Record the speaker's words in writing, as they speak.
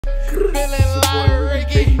Feeling like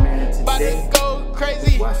Ricky, about to go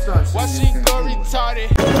crazy. Watch she go retarded.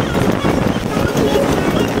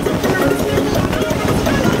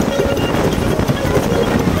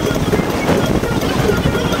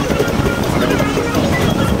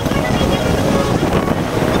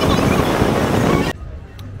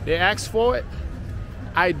 They ask for it,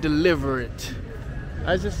 I deliver it.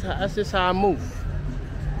 That's just how I move.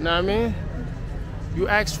 You know what I mean? You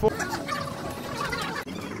ask for it.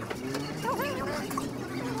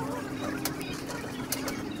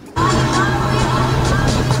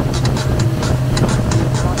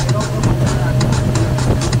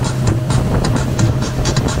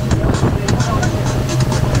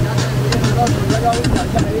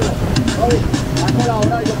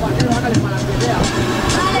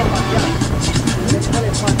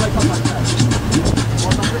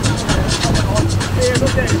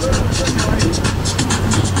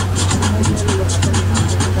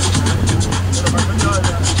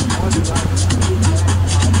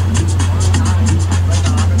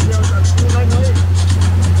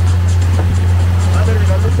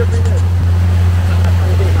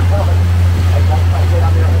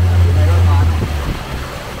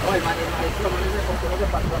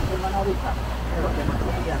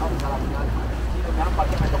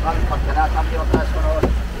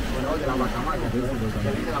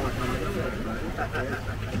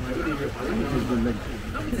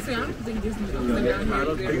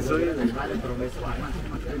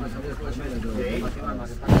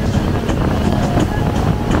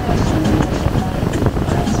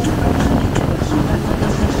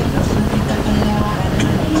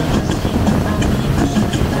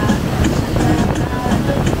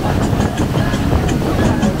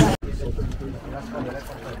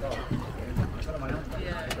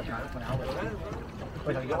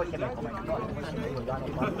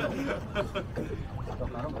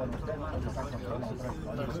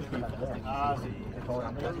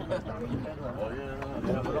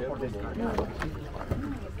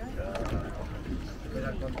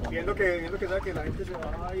 Viendo que sabe que la gente se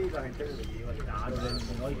va y la gente se lleva, claro,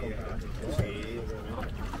 sí.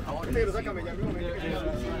 Pero sácame ya mismo.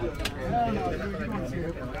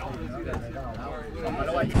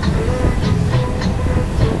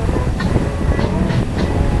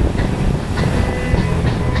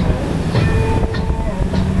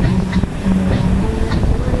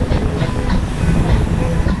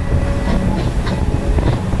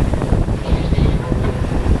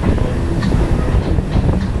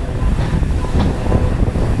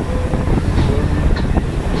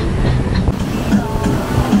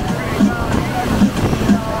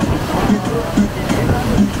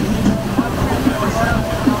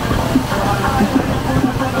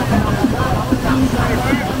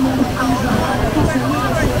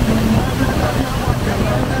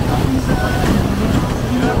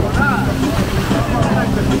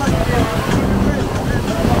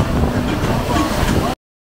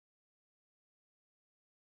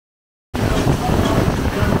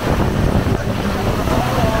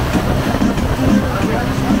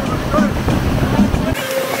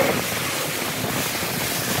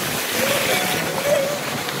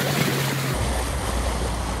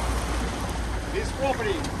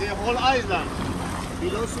 The whole island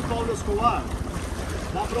belongs to Pablo Escobar.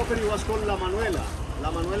 That property was called La Manuela.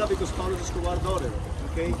 La Manuela because Pablo Escobar's daughter.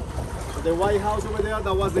 Okay, so the White House over there,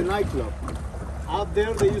 that was the nightclub. Out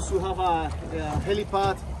there, they used to have a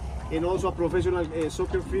helipad and also a professional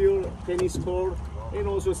soccer field, tennis court, and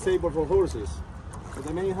also a stable for horses. So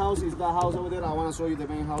the main house is that house over there. I want to show you the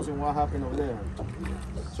main house and what happened over there.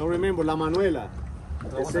 So remember, La Manuela.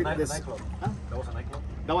 That was a nightclub. Huh? That was a nightclub?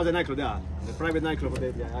 That was a nightclub, yeah. The private nightclub of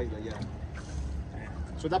the island, yeah.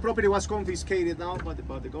 So that property was confiscated now by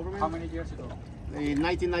the government. How many years ago? In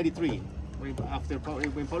 1993. When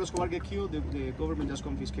Pablo Escobar got killed, the government just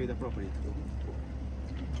confiscated the property.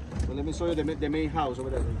 So let me show you the main house over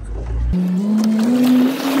there.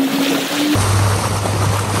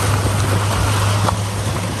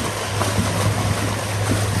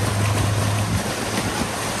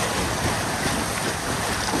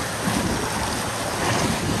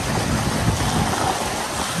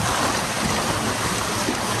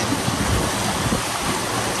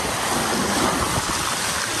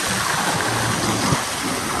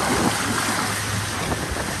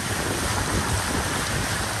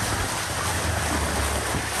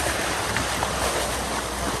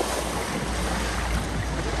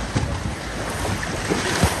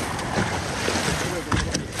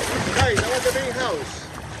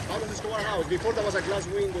 Before there was a glass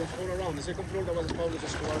window all around. The second floor there was a Pablo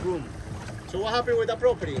Escobar room. So what happened with that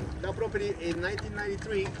property? That property in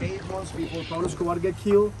 1993, 8 months before Pablo Escobar got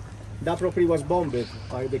killed, That property was bombed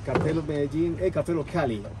by the cartel of Medellin, cartel of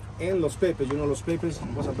Cali, and Los Pepes. You know, Los Pepes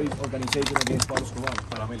was a big organization against Pablo Escobar.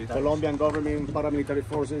 Colombian government, paramilitary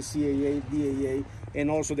forces, CIA, DAA, and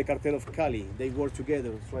also the cartel of Cali. They worked together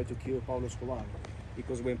to try to kill Pablo Escobar.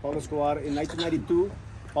 Because when Pablo Escobar, in 1992,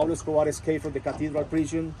 Pablo Escobar escaped from the Cathedral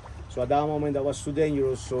prison. So at that moment, that was too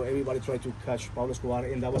dangerous, so everybody tried to catch Pablo Escobar,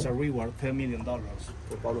 and that was a reward, $10 million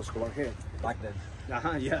for Pablo Escobar's head. Back then.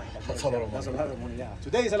 Yeah. That's a lot of money. That's a lot of money, yeah.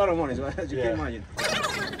 Today is a lot of money, so as you can imagine.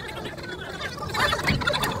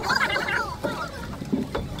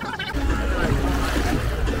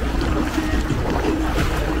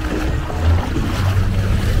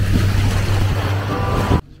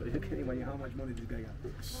 So you can imagine how much money this guy got.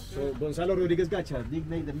 So Gonzalo Rodriguez Gacha,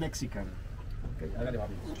 nicknamed the Mexican. Okay, hágale,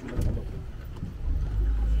 papi.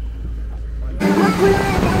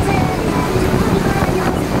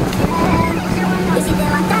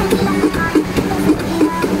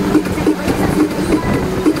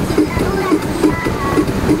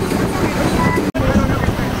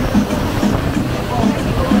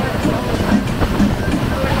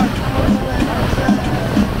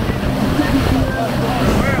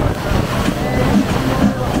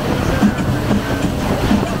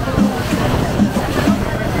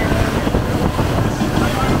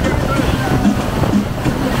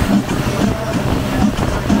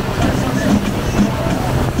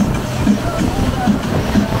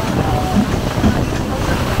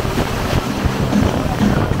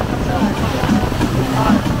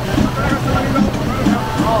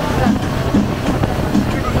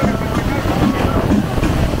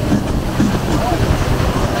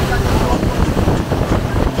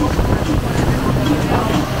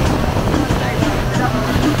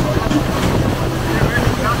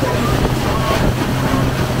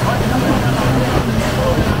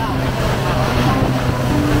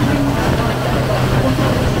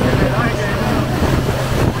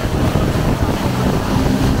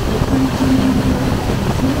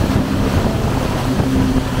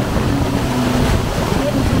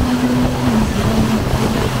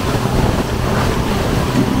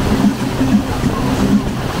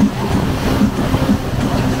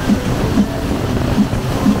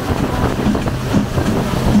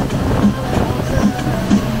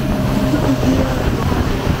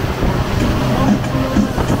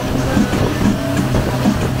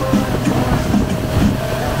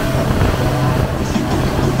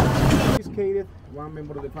 One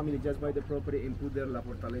member of the family just buy the property and put there La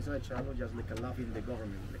Fortaleza de Chalo, just like a laugh in the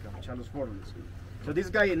government, like a Chalo's Fortress. So this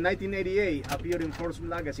guy in 1988 appeared in Forbes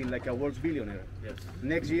magazine like a world's billionaire. Yes.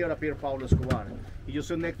 Next year appeared Pablo Escobar. Y yo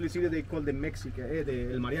soy Netflix series they call the Mexican,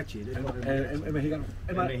 el mariachi. El mexicano.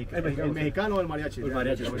 El mexicano el mariachi. El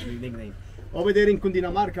mariachi, that was his nickname. Over there in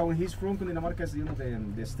Cundinamarca, when he's from Cundinamarca, is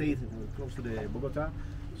the state close to the Bogota.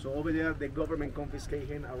 So over there, the government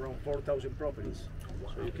confiscated around 4,000 properties.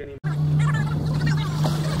 So you can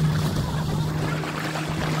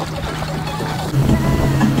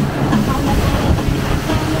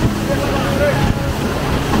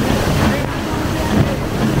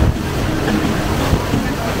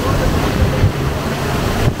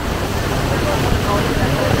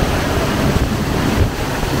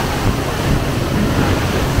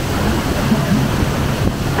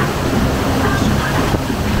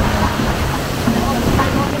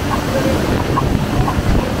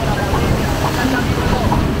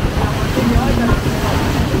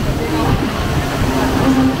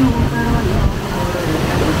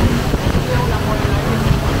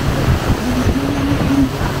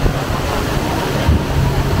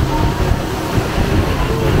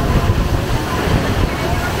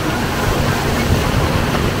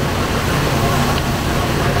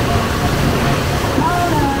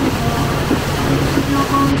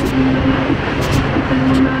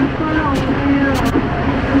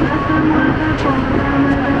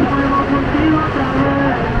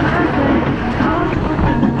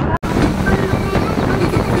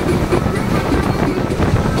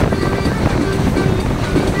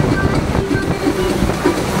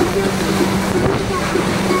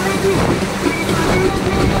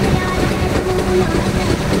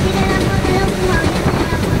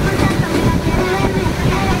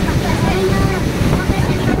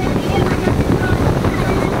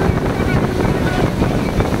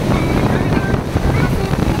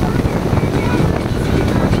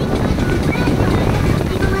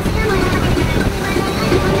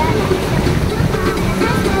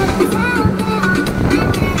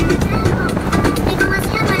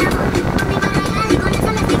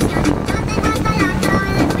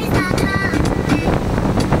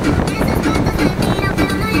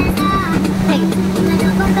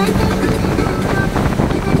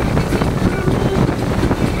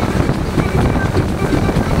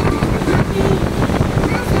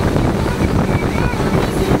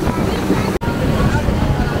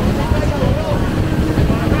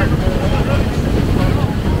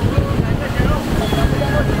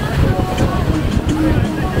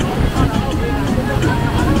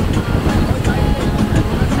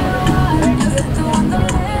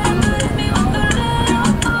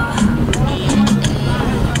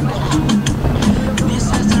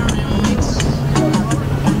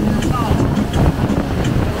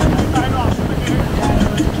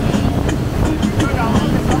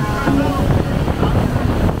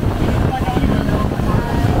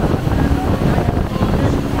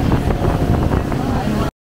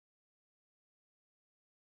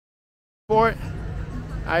for it,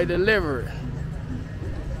 I deliver it.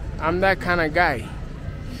 I'm that kind of guy.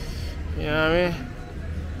 You know what I mean?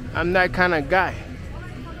 I'm that kind of guy.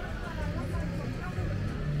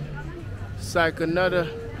 It's like another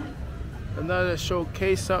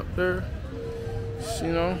showcase up there.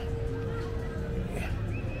 You know,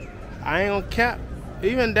 I ain't gonna cap.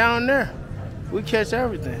 Even down there, we catch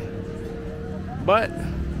everything. But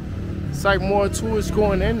it's like more tourists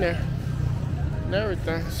going in there and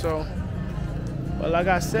everything. So, but like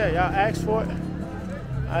I said, y'all asked for it,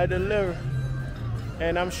 I deliver.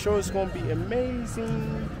 And I'm sure it's gonna be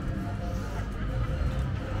amazing.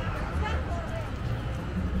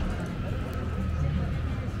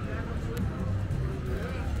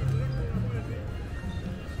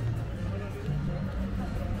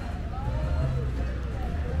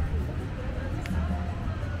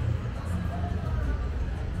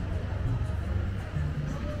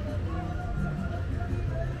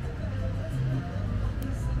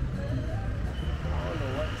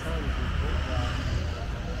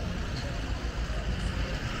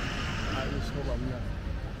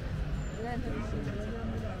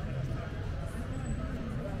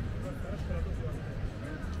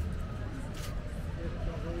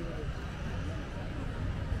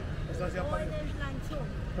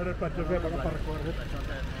 Pero el pacho que para recoger.